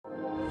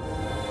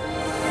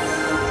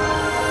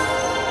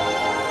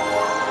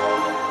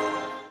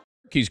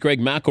He's Greg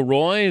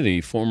McElroy,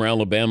 the former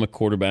Alabama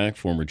quarterback,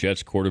 former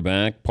Jets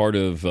quarterback, part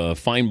of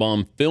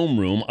Feinbaum Film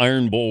Room,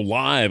 Iron Bowl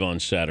Live on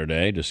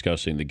Saturday,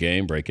 discussing the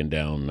game, breaking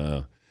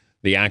down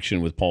the action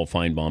with Paul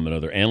Feinbaum and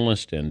other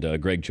analysts.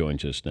 And Greg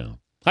joins us now.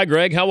 Hi,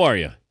 Greg. How are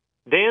you?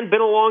 Dan,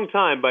 been a long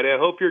time, buddy. I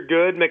hope you're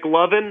good.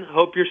 McLovin,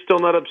 hope you're still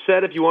not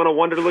upset. If you want a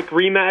Wonderlic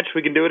rematch,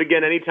 we can do it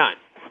again anytime.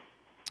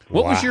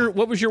 What was your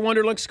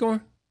Wonderlic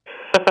score?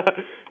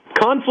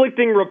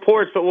 Conflicting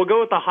reports, but we'll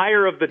go with the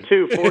higher of the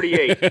two,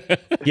 48.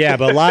 Yeah,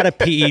 but a lot of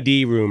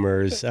PED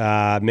rumors.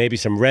 Maybe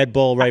some Red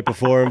Bull right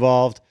before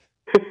involved.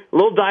 A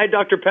little Diet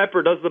Dr.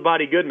 Pepper does the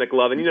body good,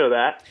 McLovin. You know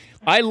that.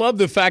 I love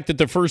the fact that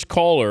the first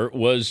caller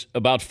was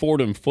about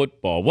Fordham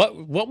football.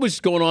 What was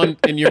going on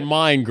in your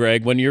mind,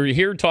 Greg, when you're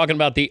here talking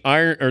about the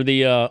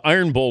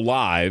Iron Bowl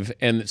Live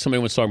and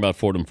somebody was talking about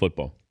Fordham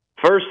football?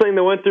 First thing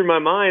that went through my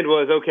mind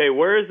was, okay,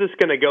 where is this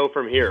going to go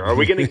from here? Are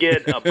we going to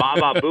get a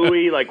Baba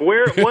Booey? Like,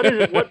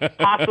 what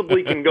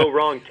possibly can go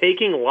wrong?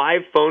 Taking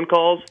live phone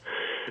calls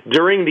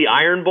during the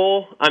Iron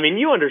Bowl? I mean,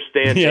 you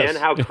understand, Yes.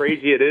 Dan, how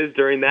crazy it is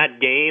during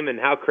that game and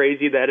how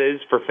crazy that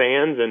is for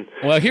fans. And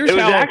Well, it was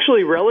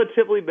actually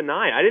relatively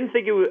benign. I didn't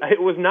think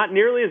it was not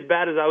nearly as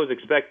bad as I was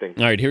expecting.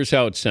 All right, here's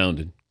how it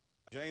sounded.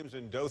 James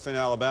in Dothan,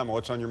 Alabama.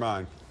 What's on your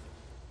mind?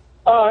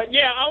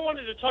 Yeah, I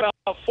wanted to talk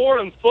about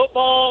Fordham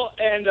football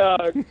and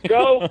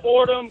go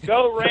Fordham,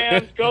 go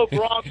Rams, go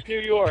Bronx, New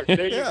York.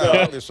 There you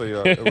go. Obviously.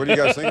 What do you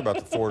guys think about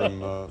the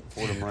Fordham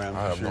Rams?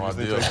 I have no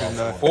Do you idea. think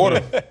they can,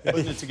 Fordham.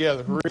 Putting it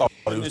together.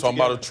 He was talking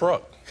about a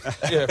truck.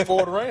 Yeah,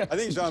 Ford Ram. I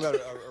think he's talking about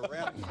a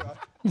Rams.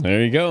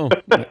 There you go.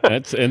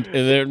 That's and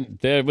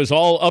there was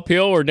all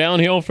uphill or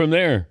downhill from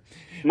there.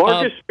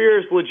 Marcus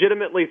Spears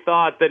legitimately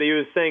thought that he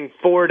was saying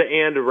Ford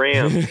and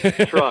Rams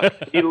truck.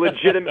 He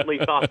legitimately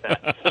thought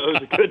that. So it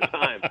was a good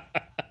time.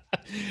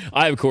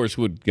 I, of course,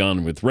 would have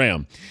gone with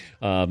Ram.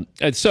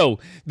 And so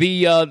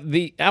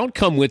the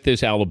outcome with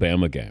this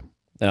Alabama game,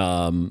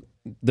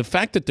 the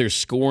fact that they're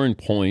scoring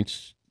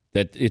points,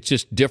 that it's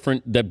just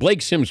different, that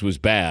Blake Sims was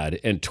bad,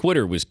 and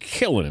Twitter was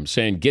killing him,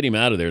 saying get him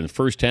out of there in the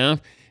first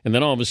half, and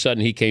then all of a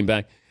sudden he came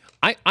back.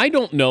 I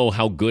don't know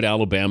how good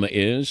Alabama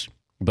is,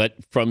 but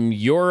from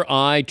your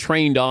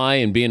trained eye,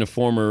 and being a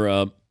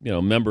former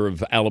member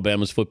of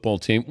Alabama's football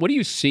team, what do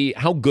you see?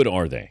 How good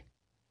are they?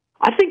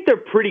 I think they're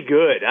pretty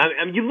good.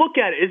 I mean, you look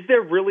at it, is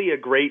there really a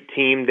great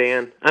team,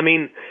 Dan? I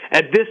mean,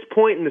 at this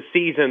point in the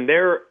season,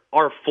 there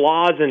are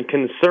flaws and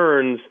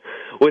concerns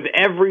with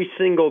every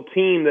single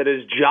team that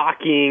is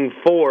jockeying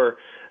for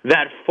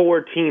that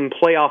four-team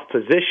playoff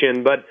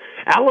position, but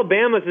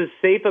Alabama's as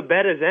safe a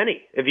bet as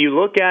any. If you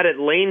look at it,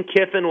 Lane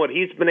Kiffin, what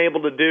he's been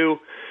able to do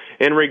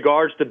in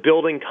regards to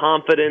building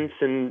confidence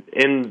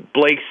in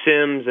Blake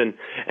Sims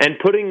and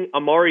putting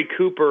Amari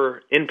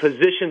Cooper in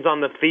positions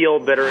on the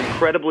field that are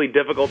incredibly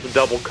difficult to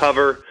double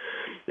cover.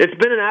 It's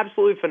been an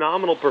absolutely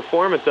phenomenal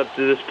performance up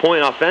to this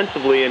point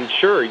offensively, and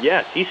sure,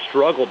 yes, he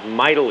struggled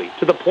mightily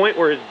to the point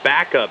where his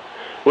backup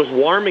was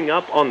warming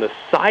up on the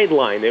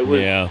sideline. It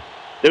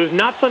was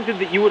not something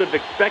that you would have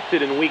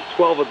expected in Week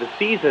 12 of the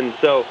season,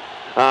 so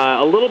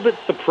a little bit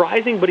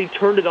surprising, but he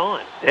turned it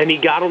on, and he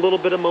got a little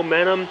bit of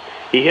momentum.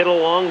 He hit a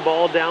long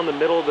ball down the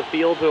middle of the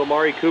field to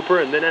Amari Cooper,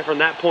 and then from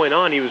that point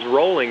on, he was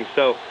rolling.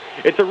 So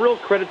it's a real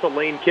credit to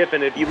Lane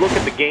Kiffin. If you look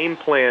at the game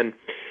plan,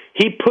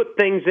 he put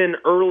things in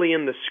early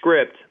in the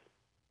script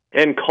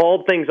and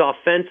called things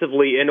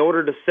offensively in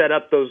order to set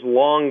up those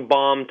long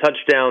bomb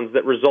touchdowns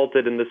that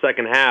resulted in the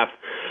second half.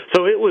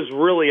 So it was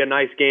really a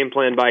nice game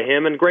plan by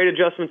him, and great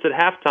adjustments at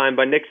halftime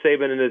by Nick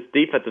Saban and his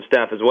defensive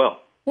staff as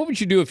well. What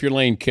would you do if you're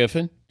Lane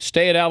Kiffin?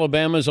 Stay at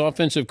Alabama's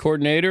offensive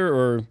coordinator,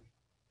 or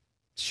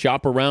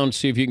shop around,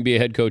 see if you can be a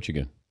head coach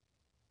again?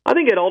 I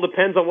think it all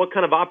depends on what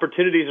kind of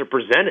opportunities are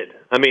presented.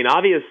 I mean,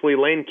 obviously,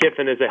 Lane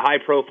Kiffin is a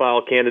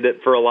high-profile candidate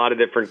for a lot of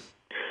different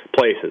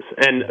places.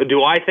 And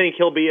do I think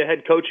he'll be a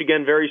head coach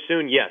again very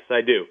soon? Yes,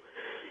 I do.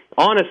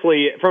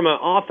 Honestly, from an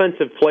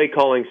offensive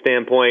play-calling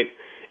standpoint,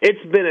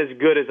 it's been as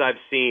good as I've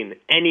seen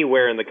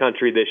anywhere in the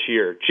country this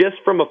year. Just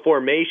from a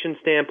formation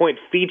standpoint,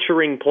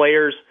 featuring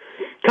players,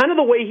 kind of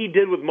the way he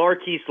did with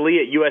Marquise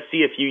Lee at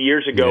USC a few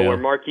years ago, where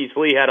Marquise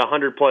Lee had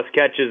 100-plus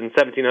catches and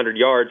 1,700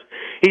 yards.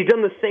 He's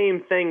done the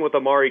same thing with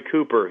Amari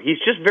Cooper. He's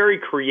just very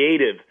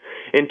creative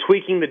in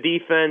tweaking the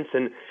defense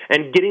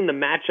and getting the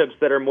matchups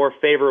that are more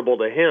favorable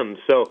to him.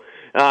 So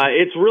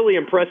it's really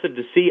impressive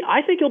to see.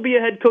 I think he'll be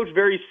a head coach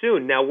very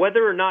soon. Now,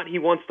 whether or not he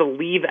wants to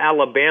leave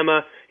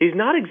Alabama, he's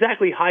not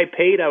exactly high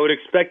paid. I would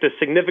expect a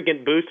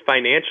significant boost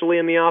financially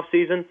in the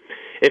offseason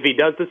if he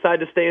does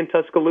decide to stay in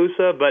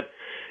Tuscaloosa, but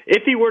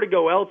if he were to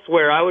go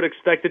elsewhere, I would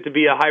expect it to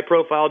be a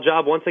high-profile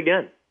job once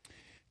again.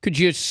 Could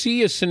you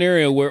see a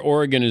scenario where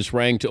Oregon is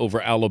ranked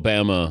over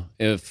Alabama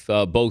if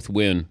both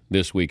win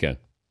this weekend?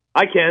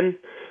 I can,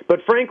 but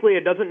frankly,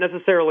 it doesn't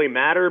necessarily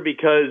matter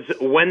because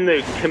when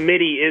the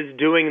committee is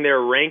doing their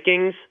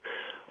rankings,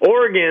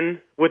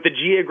 Oregon, with the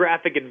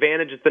geographic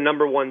advantage as the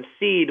number one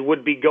seed,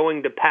 would be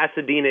going to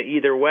Pasadena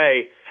either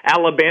way.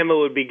 Alabama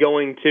would be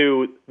going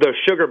to the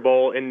Sugar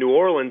Bowl in New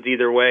Orleans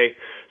either way.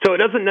 So it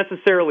doesn't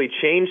necessarily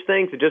change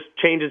things. It just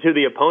changes who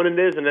the opponent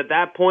is. And at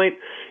that point,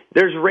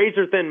 there's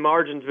razor-thin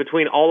margins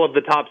between all of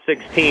the top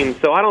 6 teams,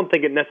 so I don't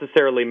think it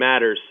necessarily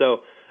matters.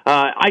 So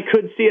I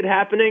could see it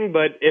happening,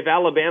 but if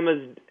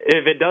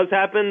it does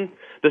happen,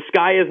 the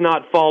sky is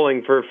not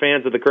falling for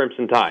fans of the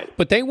Crimson Tide.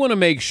 But they want to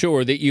make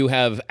sure that you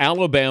have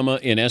Alabama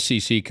in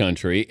SEC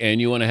country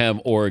and you want to have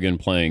Oregon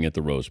playing at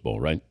the Rose Bowl,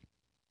 right?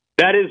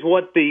 That is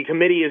what the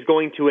committee is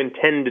going to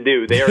intend to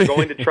do. They are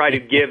going to try to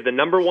give the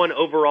number 1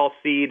 overall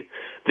seed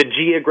the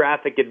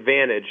geographic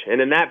advantage.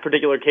 And in that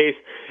particular case,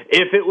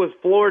 if it was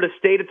Florida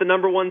State at the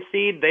number 1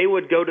 seed, they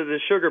would go to the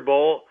Sugar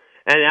Bowl,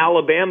 and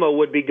Alabama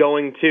would be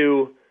going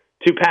to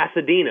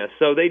Pasadena.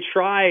 So they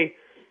try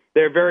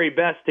their very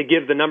best to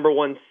give the number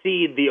 1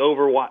 seed the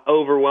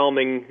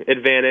overwhelming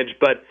advantage.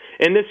 But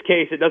in this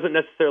case, it doesn't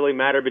necessarily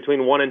matter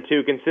between 1 and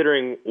 2,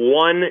 considering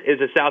 1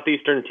 is a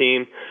Southeastern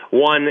team,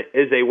 1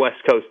 is a West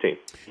Coast team.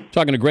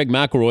 Talking to Greg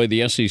McElroy,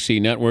 the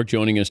SEC Network,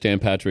 joining us, Dan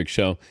Patrick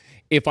Show.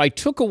 If I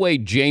took away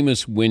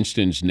Jameis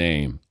Winston's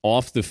name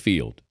off the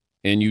field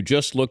and you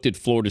just looked at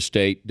Florida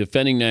State,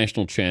 defending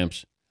national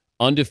champs,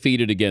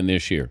 undefeated again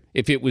this year,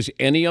 if it was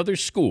any other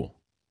school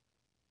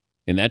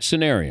in that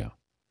scenario,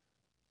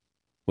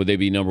 would they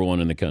be number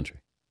 1 in the country?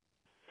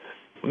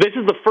 This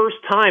is the first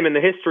time in the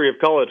history of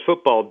college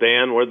football,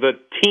 Dan, where the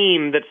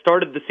team that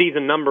started the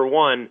season number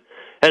 1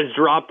 has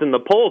dropped in the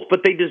polls,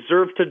 but they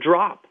deserve to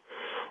drop.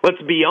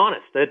 Let's be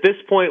honest. At this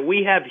point,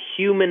 we have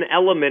human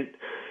element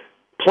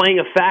playing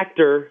a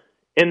factor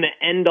in the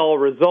end-all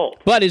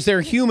result. But is there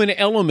a human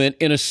element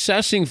in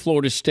assessing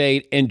Florida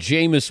State and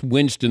Jameis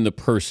Winston, the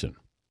person?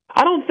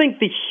 I don't think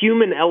the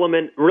human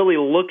element really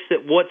looks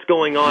at what's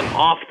going on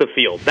off the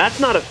field. That's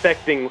not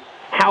affecting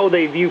how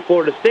they view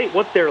Florida State.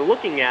 What they're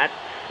looking at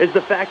is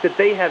the fact that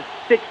they have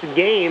 6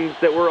 games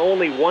that were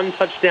only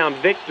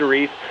 1-touchdown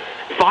victories,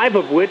 5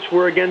 of which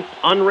were against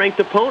unranked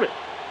opponents.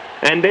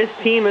 And this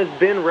team has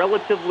been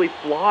relatively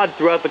flawed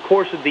throughout the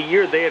course of the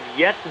year. They have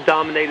yet to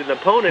dominate an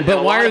opponent.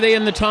 But why are they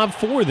in the top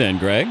 4 then,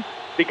 Greg?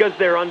 Because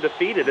they're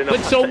undefeated in a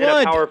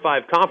Power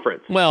 5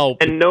 conference. Well,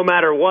 and no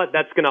matter what,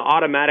 that's going to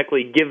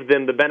automatically give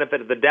them the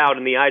benefit of the doubt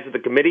in the eyes of the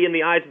committee and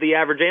the eyes of the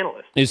average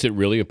analyst. Is it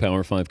really a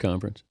Power 5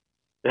 conference?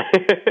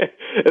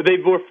 They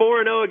were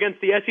 4-0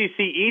 against the SEC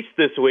East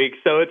this week,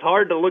 so it's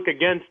hard to look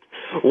against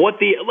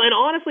and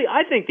honestly,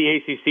 I think the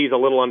ACC is a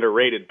little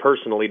underrated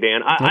personally,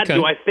 Dan.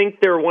 Do I think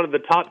they're one of the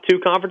top 2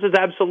 conferences?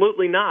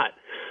 Absolutely not.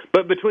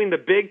 But between the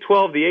Big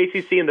 12, the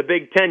ACC, and the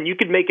Big 10, you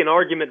could make an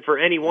argument for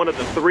any one of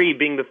the 3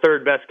 being the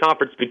 3rd best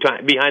conference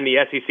behind the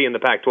SEC and the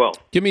Pac-12.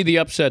 Give me the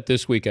upset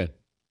this weekend.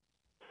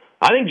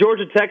 I think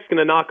Georgia Tech's going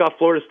to knock off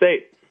Florida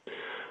State.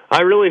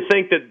 I really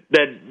think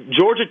that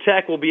Georgia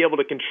Tech will be able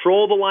to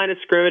control the line of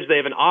scrimmage. They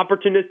have an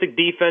opportunistic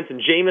defense,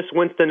 and Jameis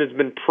Winston has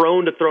been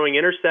prone to throwing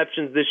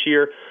interceptions this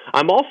year.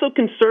 I'm also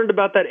concerned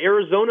about that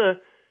Arizona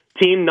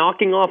team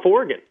knocking off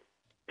Oregon,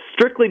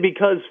 strictly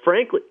because,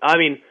 frankly,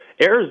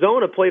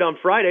 Arizona played on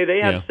Friday.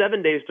 They have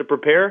 7 days to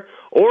prepare.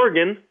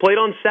 Oregon played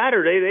on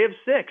Saturday. They have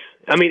 6.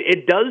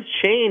 It does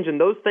change, and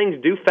those things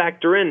do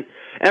factor in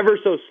ever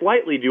so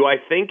slightly. Do I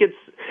think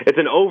it's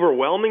an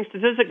overwhelming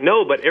statistic?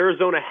 No, but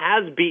Arizona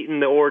has beaten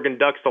the Oregon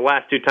Ducks the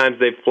last 2 times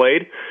they've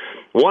played,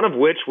 one of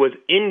which was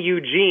in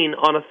Eugene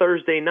on a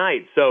Thursday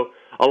night. So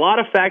a lot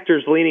of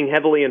factors leaning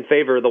heavily in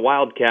favor of the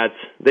Wildcats.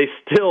 They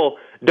still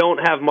don't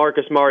have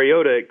Marcus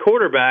Mariota at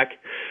quarterback,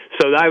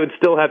 so I would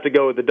still have to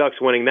go with the Ducks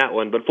winning that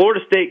one. But Florida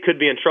State could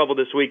be in trouble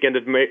this weekend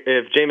if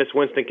Jameis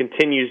Winston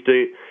continues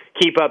to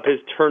keep up his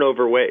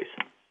turnover ways.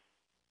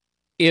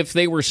 If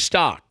they were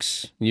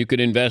stocks, you could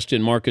invest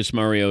in Marcus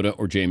Mariota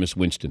or Jameis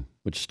Winston.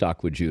 Which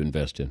stock would you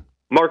invest in?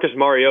 Marcus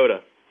Mariota.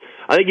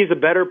 I think he's a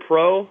better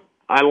pro.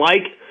 I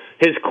like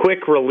his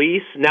quick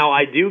release. Now,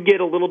 I do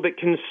get a little bit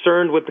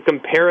concerned with the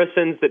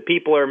comparisons that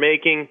people are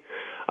making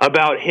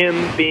about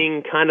him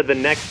being kind of the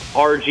next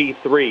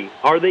RG3.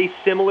 Are they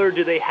similar?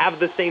 Do they have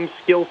the same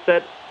skill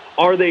set?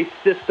 Are they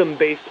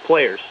system-based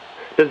players?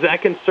 Does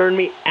that concern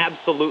me?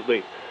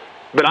 Absolutely.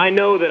 But I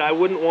know that I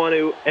wouldn't want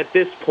to, at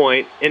this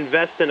point,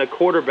 invest in a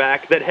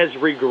quarterback that has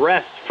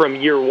regressed from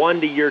year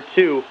 1 to year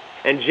 2,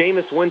 and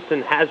Jameis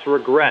Winston has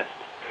regressed.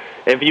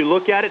 If you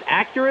look at it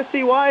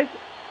accuracy-wise,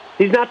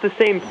 he's not the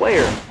same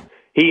player.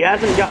 He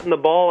hasn't gotten the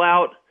ball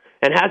out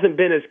and hasn't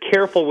been as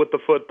careful with the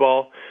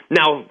football.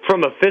 Now,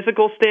 from a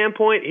physical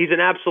standpoint, he's an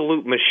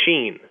absolute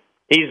machine.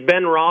 He's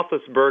Ben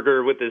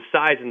Roethlisberger with his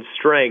size and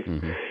strength.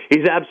 Mm-hmm.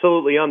 He's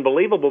absolutely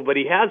unbelievable, but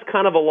he has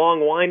kind of a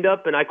long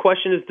windup, and I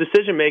question his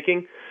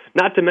decision-making.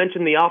 Not to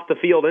mention the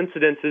off-the-field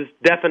incidences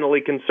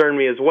definitely concern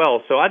me as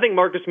well. So I think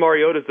Marcus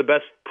Mariota is the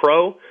best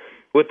pro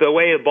with the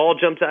way the ball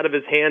jumps out of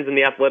his hands and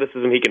the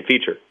athleticism he can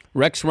feature.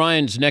 Rex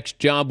Ryan's next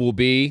job will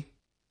be?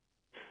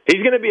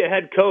 He's going to be a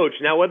head coach.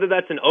 Now, whether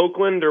that's in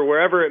Oakland or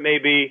wherever it may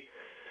be,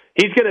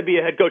 he's going to be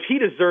a head coach. He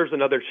deserves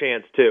another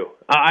chance, too.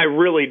 I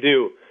really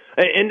do.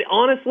 And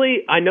honestly,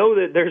 I know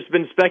that there's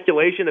been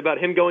speculation about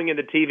him going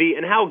into TV,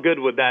 and how good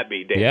would that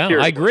be, Dave? Yeah,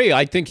 Seriously. I agree.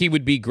 I think he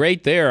would be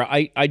great there.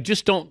 I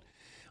just don't.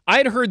 I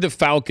had heard the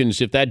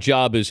Falcons, if that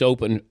job is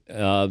open,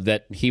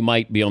 that he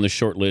might be on the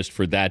short list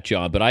for that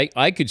job. But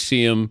I could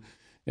see him.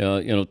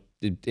 The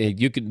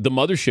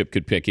mothership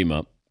could pick him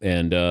up.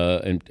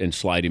 and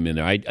slide him in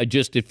there. I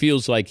just it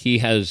feels like he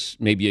has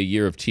maybe a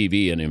year of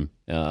TV in him,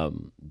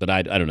 but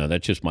I don't know.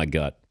 That's just my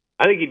gut.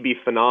 I think he'd be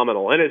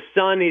phenomenal. And his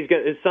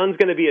son's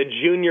going to be a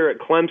junior at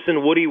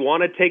Clemson. Would he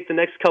want to take the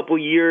next couple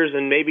years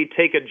and maybe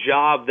take a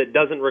job that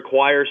doesn't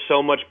require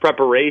so much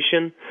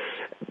preparation?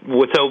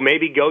 So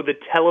maybe go the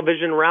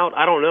television route?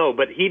 I don't know,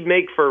 but he'd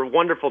make for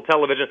wonderful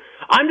television.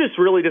 I'm just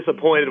really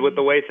disappointed with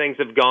the way things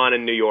have gone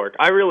in New York.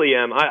 I really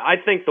am. I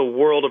think the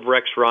world of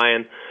Rex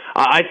Ryan.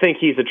 I think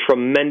he's a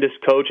tremendous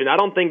coach, and I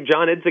don't think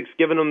John Idzik's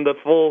given him the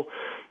full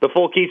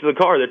keys to the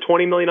car. They're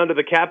 $20 million under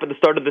the cap at the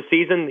start of the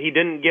season. He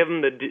didn't give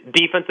them the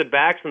defensive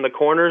backs and the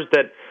corners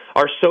that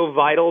are so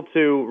vital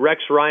to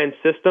Rex Ryan's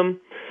system.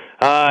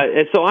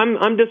 And so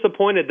I'm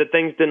disappointed that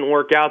things didn't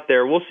work out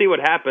there. We'll see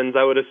what happens.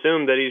 I would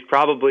assume that he's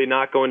probably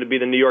not going to be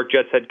the New York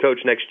Jets head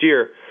coach next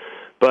year.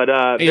 But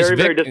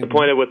very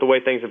disappointed with the way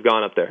things have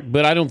gone up there.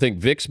 But I don't think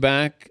Vic's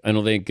back. I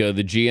don't think the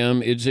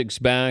GM, Idzik's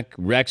back.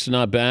 Rex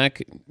not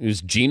back.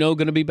 Is Geno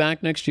going to be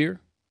back next year?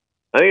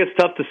 I think it's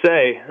tough to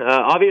say.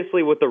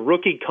 Obviously, with the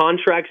rookie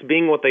contracts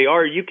being what they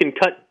are, you can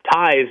cut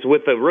ties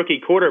with a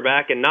rookie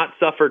quarterback and not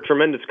suffer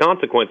tremendous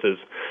consequences.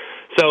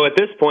 So at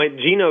this point,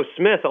 Geno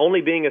Smith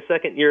only being a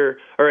second-round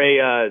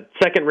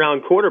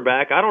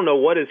quarterback, I don't know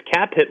what his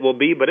cap hit will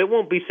be, but it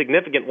won't be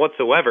significant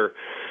whatsoever.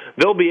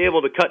 They'll be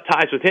able to cut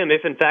ties with him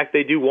if, in fact,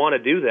 they do want to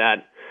do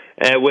that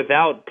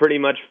without pretty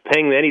much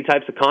paying any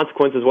types of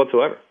consequences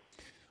whatsoever.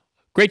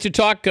 Great to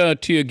talk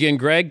to you again,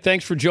 Greg.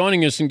 Thanks for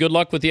joining us, and good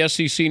luck with the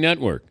SEC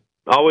Network.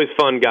 Always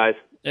fun, guys.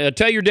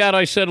 Tell your dad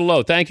I said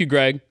hello. Thank you,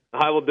 Greg.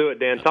 I will do it,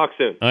 Dan. Talk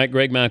soon. All right,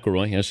 Greg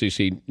McElroy,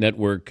 SEC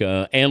Network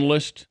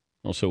analyst,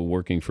 also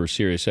working for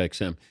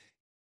SiriusXM.